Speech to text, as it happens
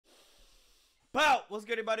Bow! What's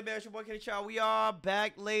good, everybody? Man, it's your boy Chao. We are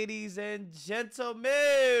back, ladies and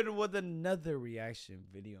gentlemen, with another reaction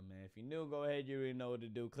video, man. If you're new, go ahead. You already know what to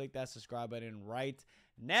do. Click that subscribe button right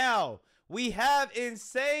now. We have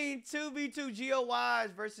insane 2v2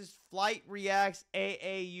 GOYs versus Flight Reacts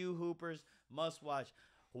AAU Hoopers must watch.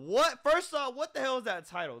 What? First off, what the hell is that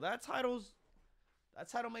title? That title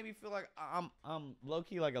made me feel like I'm low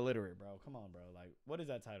key like illiterate, bro. Come on, bro. Like, what is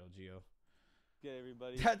that title, Gio? Good,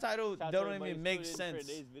 everybody. That title don't even make sense. For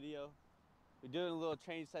today's video, we're doing a little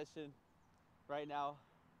training session right now.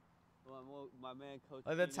 My man, Coach.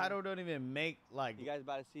 Like, the title don't even make, like. You guys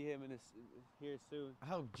about to see him here soon. I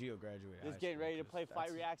hope Gio graduated. Just getting ready to play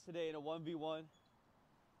Flight Reacts today in a 1v1.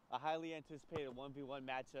 A highly anticipated 1v1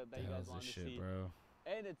 matchup that you guys want to see, bro.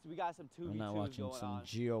 And we got some 2v2s going on. I'm not watching some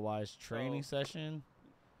GOY's training session.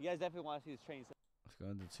 You guys definitely want to see this training session. Let's go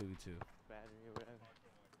into 2v2. Battery or whatever.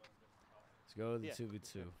 Let's go with the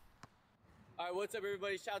 2v2. All right, what's up,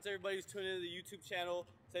 everybody? Shout out to everybody who's tuning into the YouTube channel.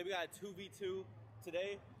 Today we got a 2v2.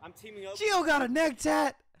 Today I'm teaming up. Gio got a neck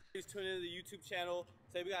tat. Who's tuning into the YouTube channel?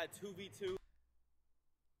 Today we got a 2v2.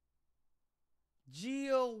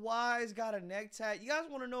 GOY's got a neck tat. You guys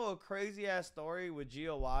want to know a crazy ass story with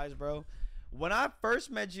GOY's, bro? When I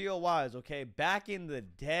first met GOY's, okay, back in the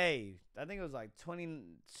day, I think it was like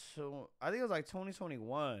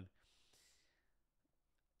 2021.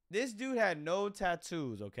 This dude had no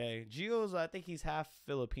tattoos, okay? Gio's, I think he's half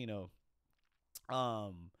Filipino.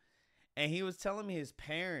 And he was telling me his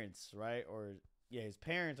parents, right? Or, yeah, his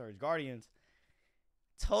parents or his guardians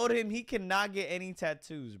told him he cannot get any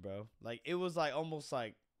tattoos, bro. Like, it was like almost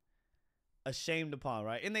like ashamed upon,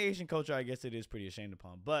 right? In the Asian culture, I guess it is pretty ashamed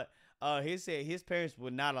upon. But he said his parents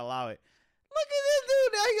would not allow it. Look at this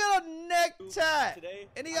dude. Now he got a neck tat. Today,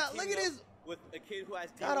 and he got, look at his. With a kid who has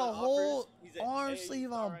got a whole arm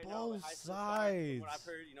sleeve on both sides. What I've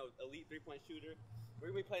heard, you know, elite three-point shooter. We're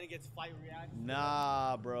gonna be playing against Flight Reacts.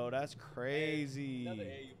 Nah, bro, that's crazy. Another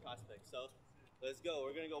AAU prospect. So let's go.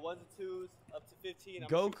 We're gonna go 1s and 2s up to 15.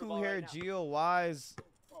 Goku hair right GOY's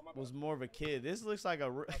was more of a kid. This looks like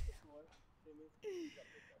a.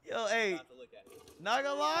 Yo, hey, not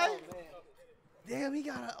gonna lie. Damn, he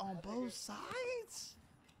got it on both sides.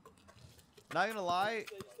 Not gonna lie.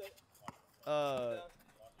 Oh,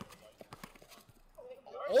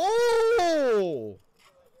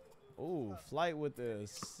 Flight with the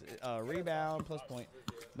rebound plus point.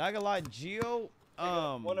 Not gonna lie, Gio.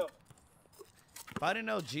 If I didn't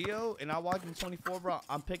know Gio and I walked in 24, bro,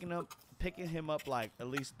 I'm picking him up like at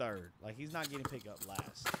least third. Like, he's not getting picked up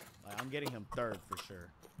last. Like, I'm getting him third for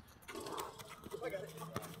sure.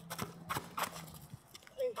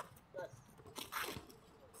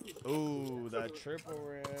 Ooh, that triple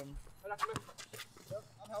rim. That's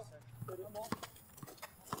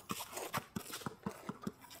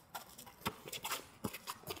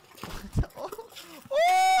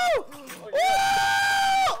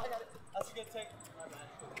a good take.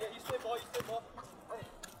 Yeah, you stay ball,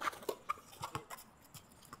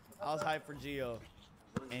 I was hyped for Gio,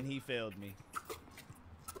 and he failed me.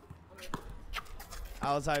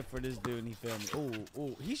 I was hyped for this dude, and he failed me.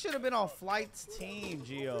 Ooh, he should have been on Flight's team,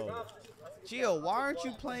 Gio. Gio, why aren't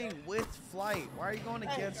you playing with Flight? Why are you going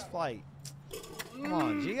against Flight? Come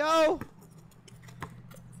on, Gio.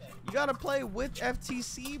 You got to play with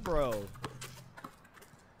FTC, bro.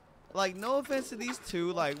 Like, no offense to these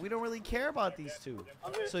two. Like, we don't really care about these two.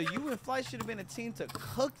 So you and Flight should have been a team to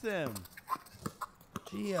cook them.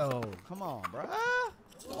 Gio, come on, bro.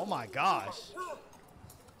 Oh, my gosh.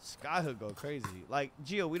 Skyhook go crazy. Like,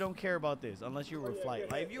 Gio, we don't care about this unless you were Flight.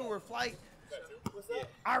 Like, if you were Flight,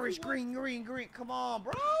 Irish green. Come on,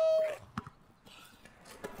 bro.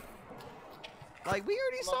 Like, we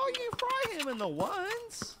already saw you fry him in the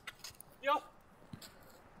ones. Yo.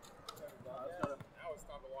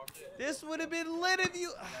 This would have been lit if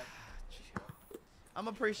you. I'm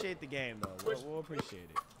appreciate the game though. We'll appreciate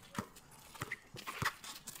it.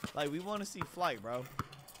 Like, we want to see Flight, bro,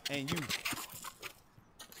 and you.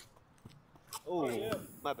 Oh,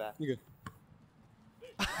 my bad. You good?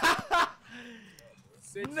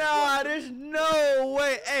 Nah, there's no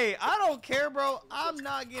way. Hey, I don't care, bro. I'm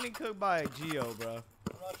not getting cooked by a Gio, bro.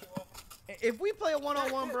 If we play a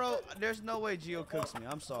one-on-one, bro, there's no way Gio cooks me.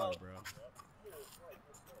 I'm sorry, bro.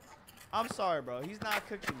 I'm sorry, bro. He's not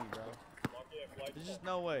cooking me, bro. There's just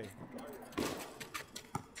no way.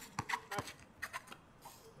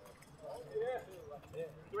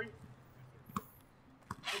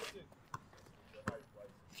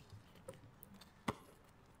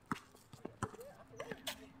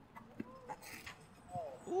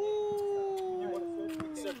 Ooh,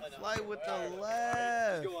 Flight with the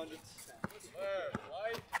left.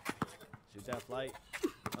 Shoot that flight.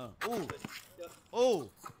 Ooh. Ooh.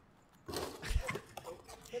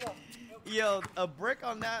 Yo, a brick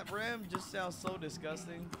on that rim just sounds so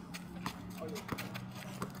disgusting. What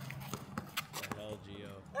the hell,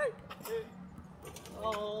 Gio? Hey!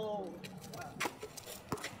 Oh!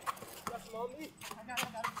 That's on me. I got it.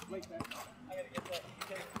 Wait, man. I gotta get that.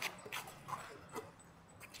 Okay.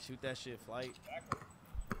 Shoot that shit, flight.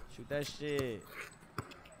 Shoot that shit.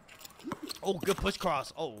 Oh, good push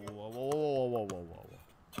cross. Oh, whoa.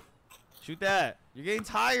 Shoot that. You're getting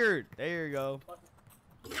tired. There you go.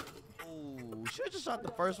 Oh, should have just shot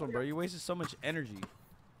the first one, bro. You wasted so much energy.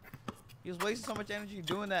 He was wasting so much energy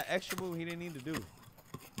doing that extra move he didn't need to do.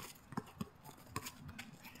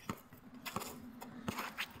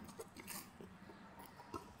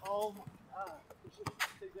 Oh,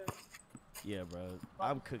 yeah, bro.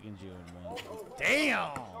 I'm cooking Gio in one.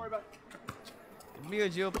 Damn! If me or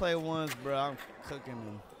Gio play ones, bro, I'm cooking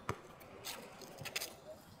them.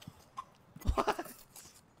 What?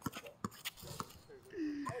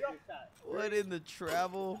 What in the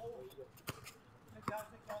travel?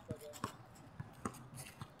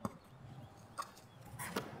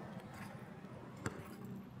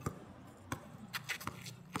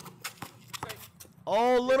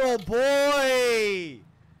 Oh, little boy!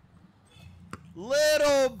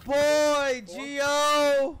 Little boy,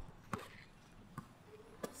 Gio!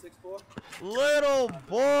 6'4". Little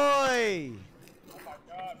boy! Oh my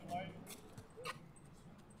God, Mike.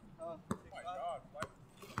 Oh my God, Mike.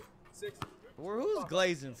 6. Who's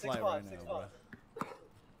glazing flight right now, bro?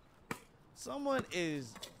 Someone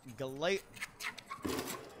is glazing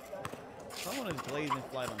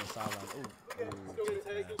flight on the sideline. Ooh, too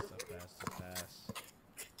fast.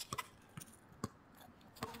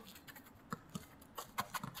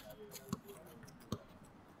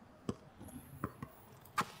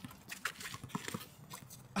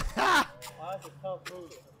 That's a tough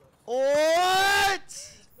move. What?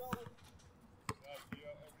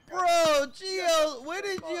 Bro, Gio, where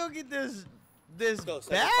did Gio get this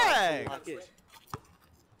bag?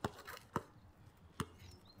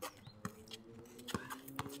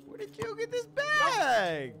 Where did Gio get this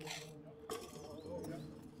bag?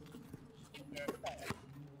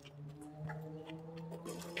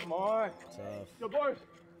 Come on. Tough. Good boy.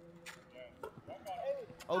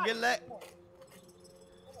 Oh, get let.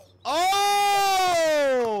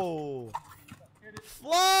 Oh!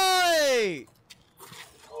 Flight!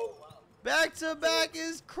 Back to back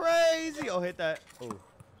is crazy. Oh, hit that. Oh.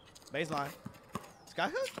 Baseline.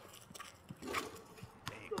 Skyhook?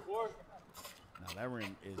 Good boy. Now that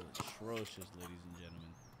rim is atrocious, ladies and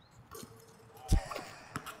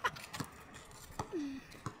gentlemen.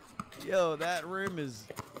 Yo, that rim is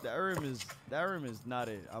not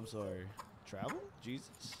it. I'm sorry. Travel?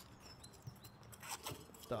 Jesus.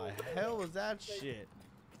 The hell was that shit?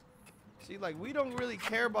 See, like, we don't really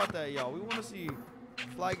care about that, y'all. We want to see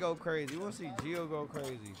Fly go crazy. We want to see Gio go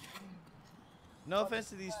crazy. No offense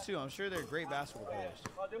to these two. I'm sure they're great basketball players.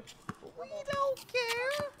 But we don't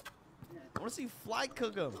care. I want to see Fly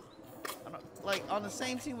cook them. Like, on the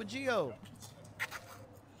same team with Gio.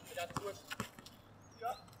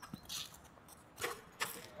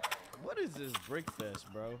 What is this brick fest,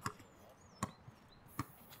 bro?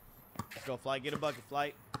 Let's go, Flight. Get a bucket,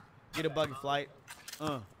 Flight. Get a bucket, Flight.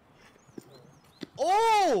 Oh!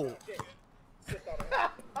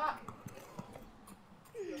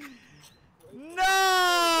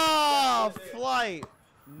 No! Flight.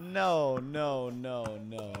 No.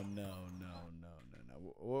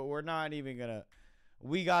 We're not even gonna.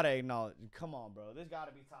 We gotta acknowledge. Come on, bro. This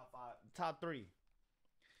gotta be top 5, top 3.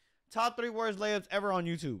 Top 3 worst layups ever on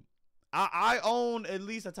YouTube. I own at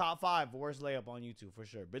least a top 5 worst layup on YouTube for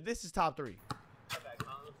sure. But this is top 3.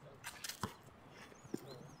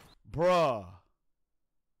 Bruh.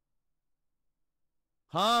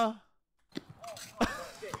 Huh?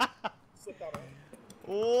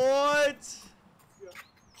 What?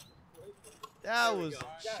 That was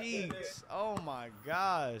cheeks. Oh my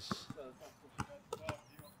gosh.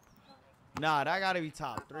 Nah, that gotta be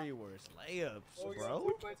top 3 worst layups,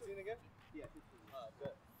 bro.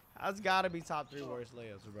 That's gotta be top 3 worst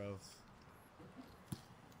layups, bro.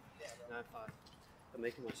 9-5. I'm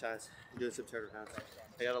making my shots, doing some turnarounds.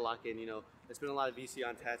 I gotta lock in, you know. It's been a lot of VC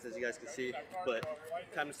on tats, as you guys can see, but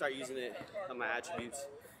time to start using it on my attributes.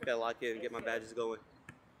 Gotta lock in and get my badges going.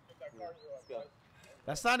 Let's go.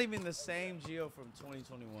 That's not even the same Gio from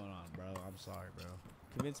 2021 on, bro. I'm sorry, bro.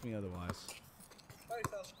 Convince me otherwise.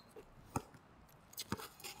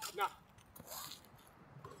 Nah.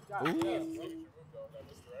 Ooh.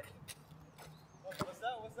 What's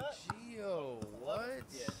that? Gio, what?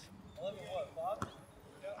 Yeah. 11 what, 5?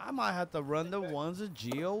 I might have to run the ones with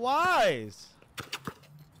GOYs.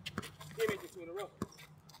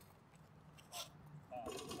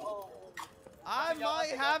 I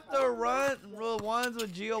might have to run the ones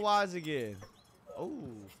with GOYs again. Oh,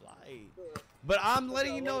 flight. But I'm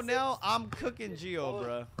letting you know now, I'm cooking Geo,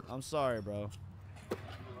 bro. I'm sorry, bro.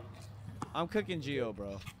 I'm cooking Geo,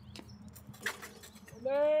 bro.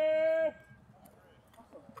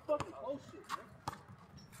 Fucking bullshit, man.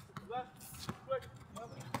 Left, quick.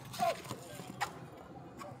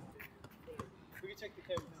 We can check the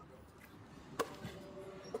camera now, bro.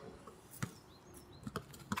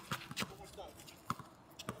 One more time.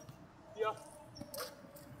 Yeah.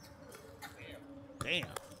 Damn.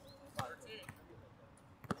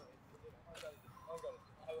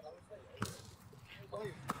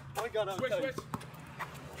 One gun on Switch, switch.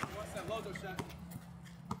 What's that logo shot?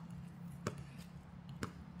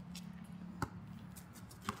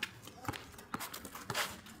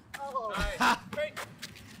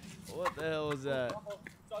 What the hell is that?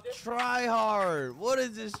 Try hard. What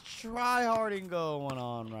is this try harding going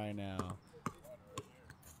on right now?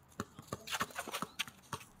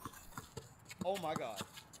 Oh my god.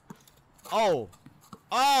 Oh.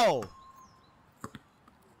 Oh.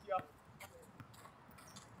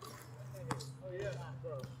 Oh yeah,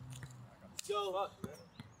 bro. Yo,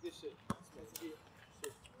 good shit.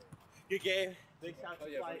 Good game. Big shout out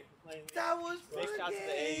to Flight for playing. That was Big shout out to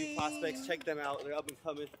the AAU prospects. Check them out. They're up and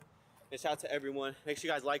coming. And shout out to everyone. Make sure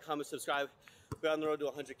you guys like, comment, subscribe. We're on the road to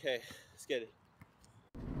 100K. Let's get it.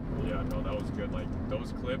 Yeah, no, that was good. Like,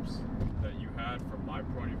 those clips that you had from my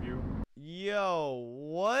point of view. Yo,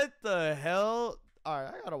 what the hell? All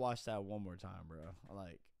right, I gotta watch that one more time, bro.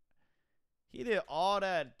 Like, he did all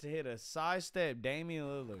that to hit a sidestep Damian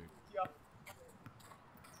Lillard.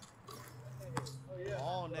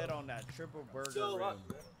 All net on that triple burger rim.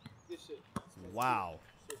 Good shit. Wow.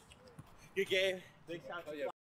 Good game. Big shout out to